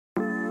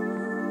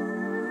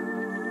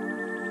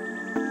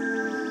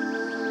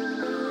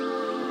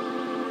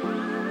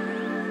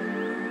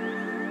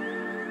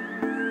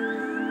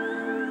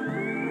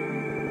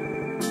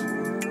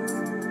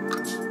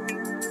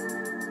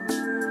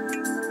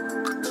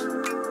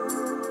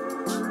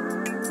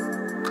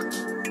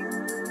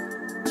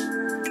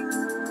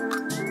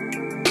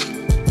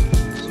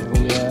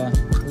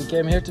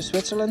came here to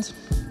Switzerland.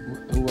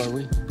 Who are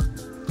we?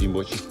 Team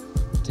Bocce.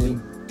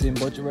 Team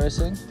Bocce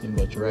Racing. Team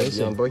Bocce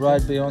Racing.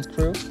 Ride Beyond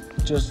crew.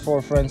 Just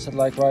 4 friends that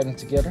like riding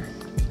together.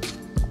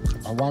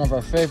 And one of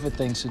our favorite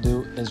things to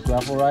do is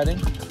gravel riding,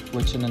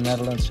 which in the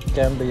Netherlands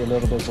can be a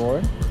little bit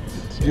boring.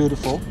 It's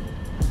beautiful,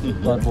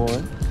 but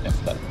boring.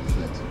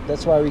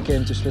 That's why we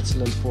came to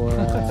Switzerland for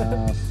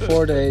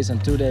 4 days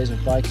and 2 days of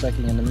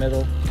bikepacking in the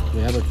middle.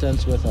 We have our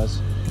tents with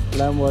us.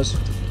 Plan was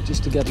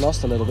just to get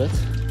lost a little bit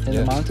in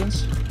the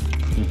mountains,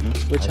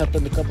 which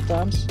happened a couple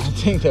times. I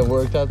think that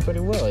worked out pretty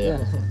well,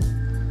 yeah.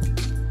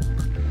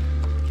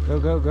 Go,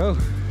 go, go.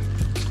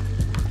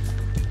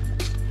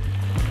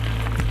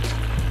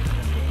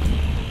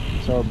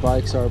 So our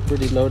bikes are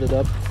pretty loaded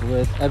up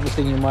with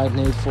everything you might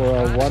need for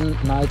a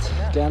 1-night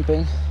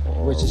camping,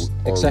 which is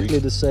exactly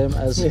the same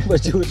as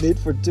what you would need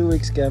for 2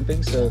 weeks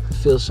camping. So it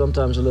feels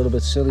sometimes a little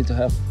bit silly to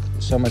have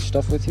so much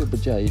stuff with you,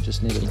 but yeah, you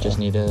just need it.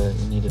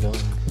 You need it all.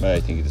 I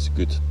think it is a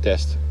good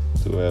test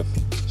to have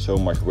so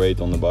much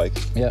weight on the bike.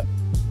 Yeah.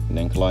 And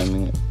then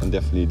climbing and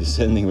definitely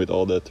descending with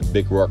all that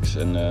big rocks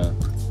and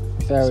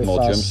very small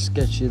fast, jumps.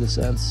 sketchy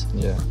descents.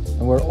 Yeah.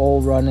 And we're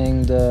all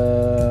running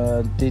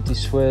the DT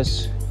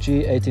Swiss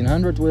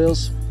G1800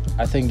 wheels.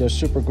 I think they're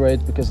super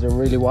great because they're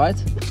really wide.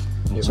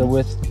 Yeah. So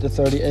with the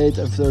 38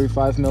 and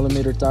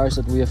 35mm tires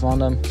that we have on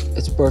them,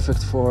 it's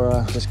perfect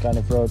for this kind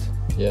of road.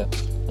 Yeah.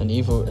 And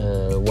even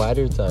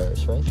wider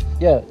tires, right?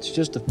 Yeah, it's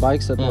just the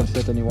bikes that won't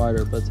fit any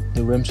wider, but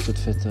the rims could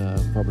fit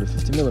probably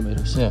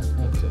 50mm. Yeah,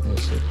 okay. We'll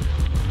see.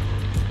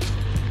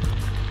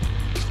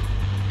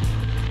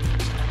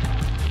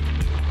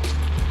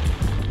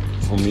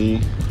 For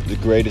me, the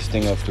greatest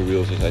thing of the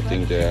wheels is I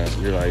think their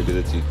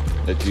reliability.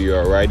 That you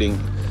are riding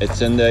at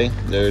Sunday,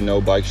 there are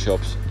no bike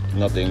shops,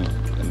 nothing,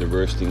 and the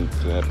worst thing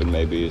to happen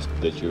maybe is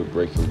that you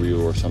break your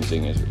wheel or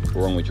something is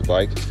wrong with your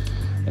bike.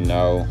 And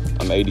now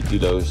I'm 80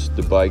 kilos,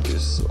 the bike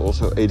is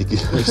also 80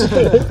 kilos,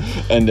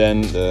 and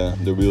then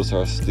the wheels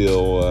are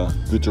still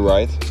good to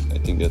ride. I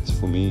think that's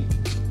for me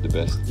the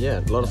best.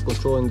 Yeah, a lot of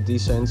control in the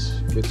descents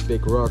with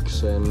big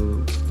rocks,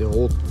 and they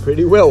hold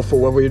pretty well for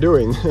what we're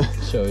doing.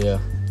 So yeah.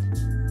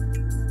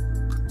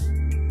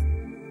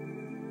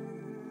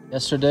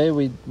 Yesterday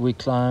we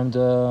climbed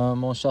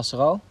Mont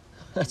Chasseral.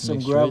 That's some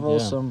gravel,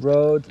 some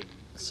road,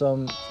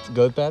 some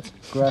goat path,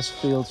 grass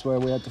fields where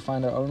we had to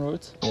find our own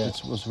route. Yeah.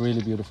 It was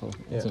really beautiful.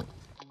 Yeah.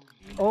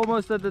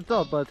 Almost at the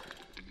top, but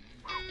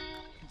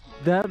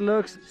that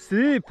looks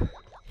steep.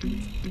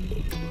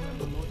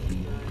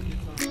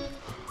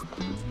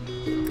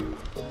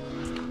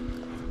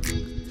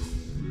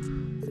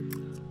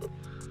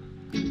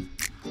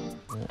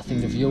 I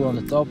think the view on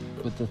the top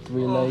with the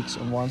 3 lakes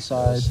on one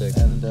side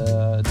and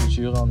the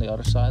Jura on the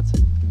other side.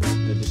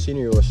 The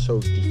scenery was so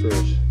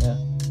diverse. Yeah.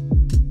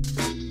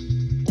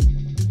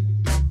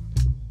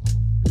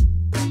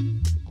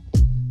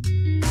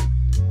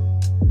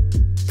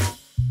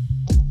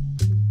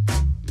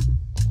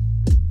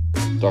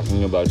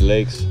 Talking about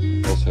lakes,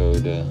 also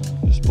the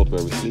spot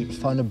where we sleep. We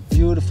found a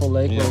beautiful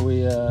lake where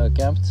we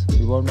camped.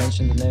 We won't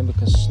mention the name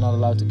because it's not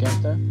allowed to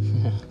camp there,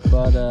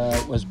 but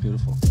it was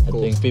beautiful. I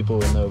think people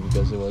will know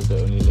because it was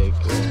the only lake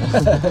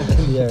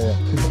in the area.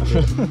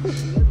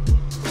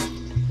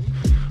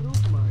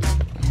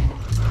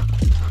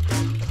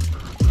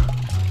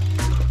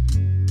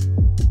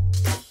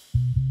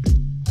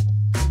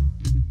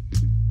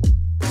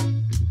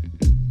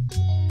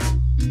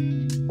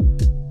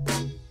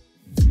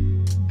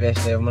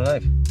 Best day of my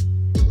life.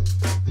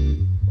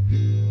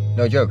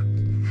 No joke.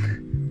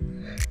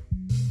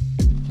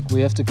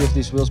 We have to give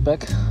these wheels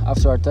back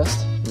after our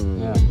test.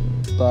 Yeah.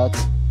 But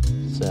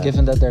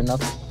given that they're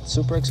not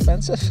super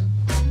expensive,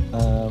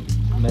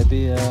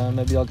 maybe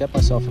I'll get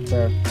myself a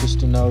pair just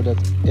to know that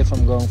if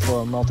I'm going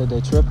for a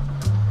multi-day trip,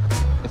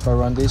 if I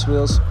run these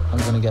wheels, I'm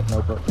gonna get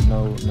no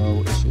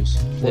issues.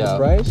 For the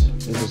price,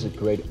 this is a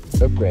great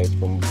upgrade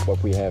from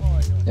what we have.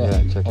 Yeah,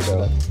 exactly.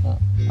 So,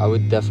 I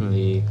would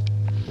definitely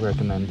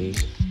recommend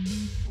these.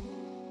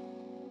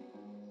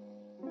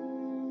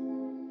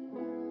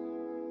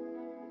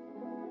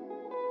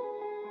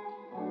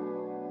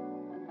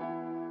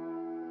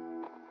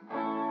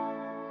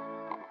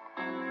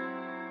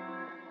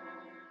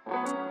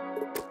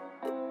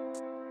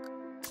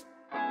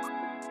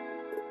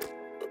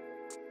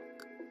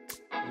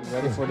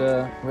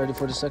 Ready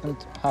for the second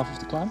half of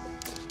the climb?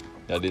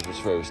 Yeah, this was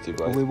very steep,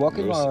 right? Are we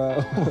walking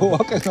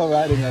or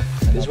riding up?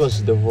 This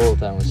was the whole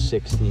time was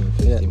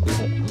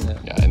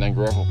 16-15%. Yeah, and then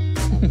gravel.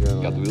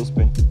 Got the wheel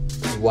spin.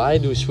 Why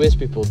do Swiss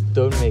people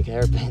don't make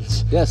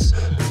hairpins? Yes,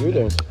 you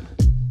don't.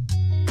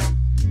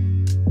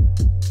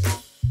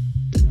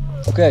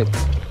 Okay,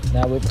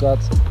 now we've got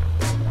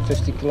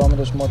 50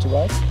 kilometers more to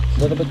ride. A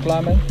little bit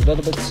climbing, a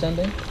little bit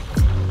descending,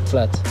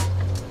 flat.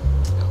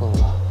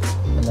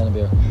 And then a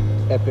beer.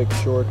 Epic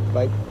short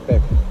bike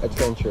pack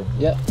adventure.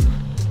 Yeah.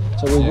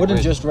 So we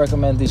wouldn't just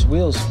recommend these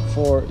wheels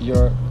for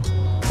your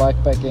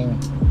bikepacking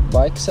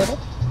bike setup,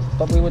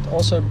 but we would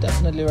also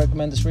definitely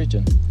recommend this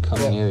region.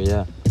 Coming here,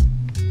 yeah.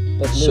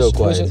 But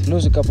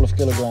lose a couple of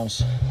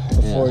kilograms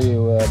before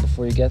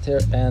you get here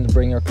and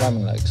bring your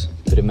climbing legs.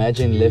 But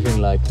imagine living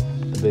like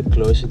a bit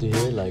closer to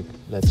here, like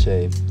let's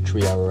say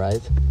 3-hour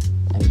ride,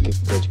 and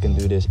that you can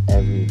do this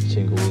every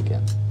single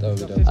weekend.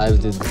 I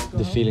have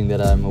the feeling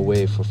that I'm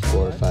away for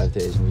 4 or 5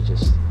 days and we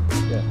just...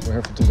 Yeah, we're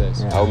here for 2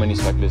 days. How many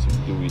cyclists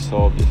do we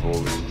saw before?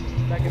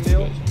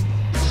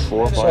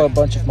 4 or 5? I saw a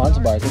bunch of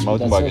mountain bikers.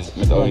 Mountain bikers,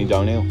 but only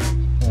downhill.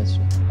 That's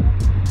true.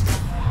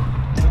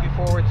 Looking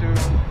forward to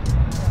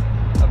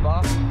a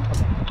bath.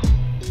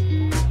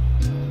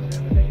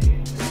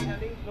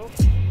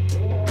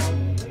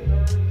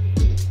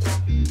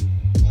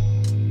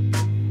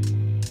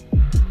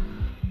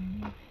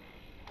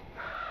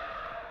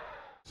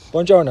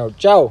 Buongiorno,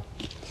 ciao!